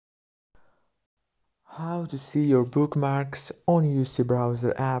How to see your bookmarks on UC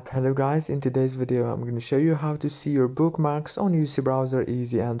browser app. Hello guys, in today's video I'm going to show you how to see your bookmarks on UC browser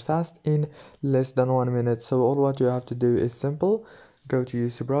easy and fast in less than 1 minute. So all what you have to do is simple. Go to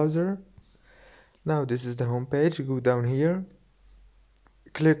UC browser. Now this is the home page. Go down here,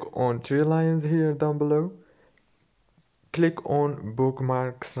 click on three lines here down below, click on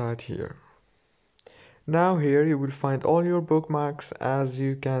bookmarks right here. Now here you will find all your bookmarks, as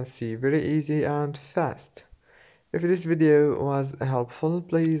you can see, very easy and fast. If this video was helpful,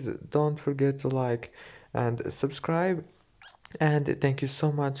 please don't forget to like and subscribe, and thank you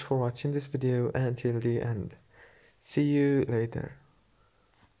so much for watching this video until the end. See you later.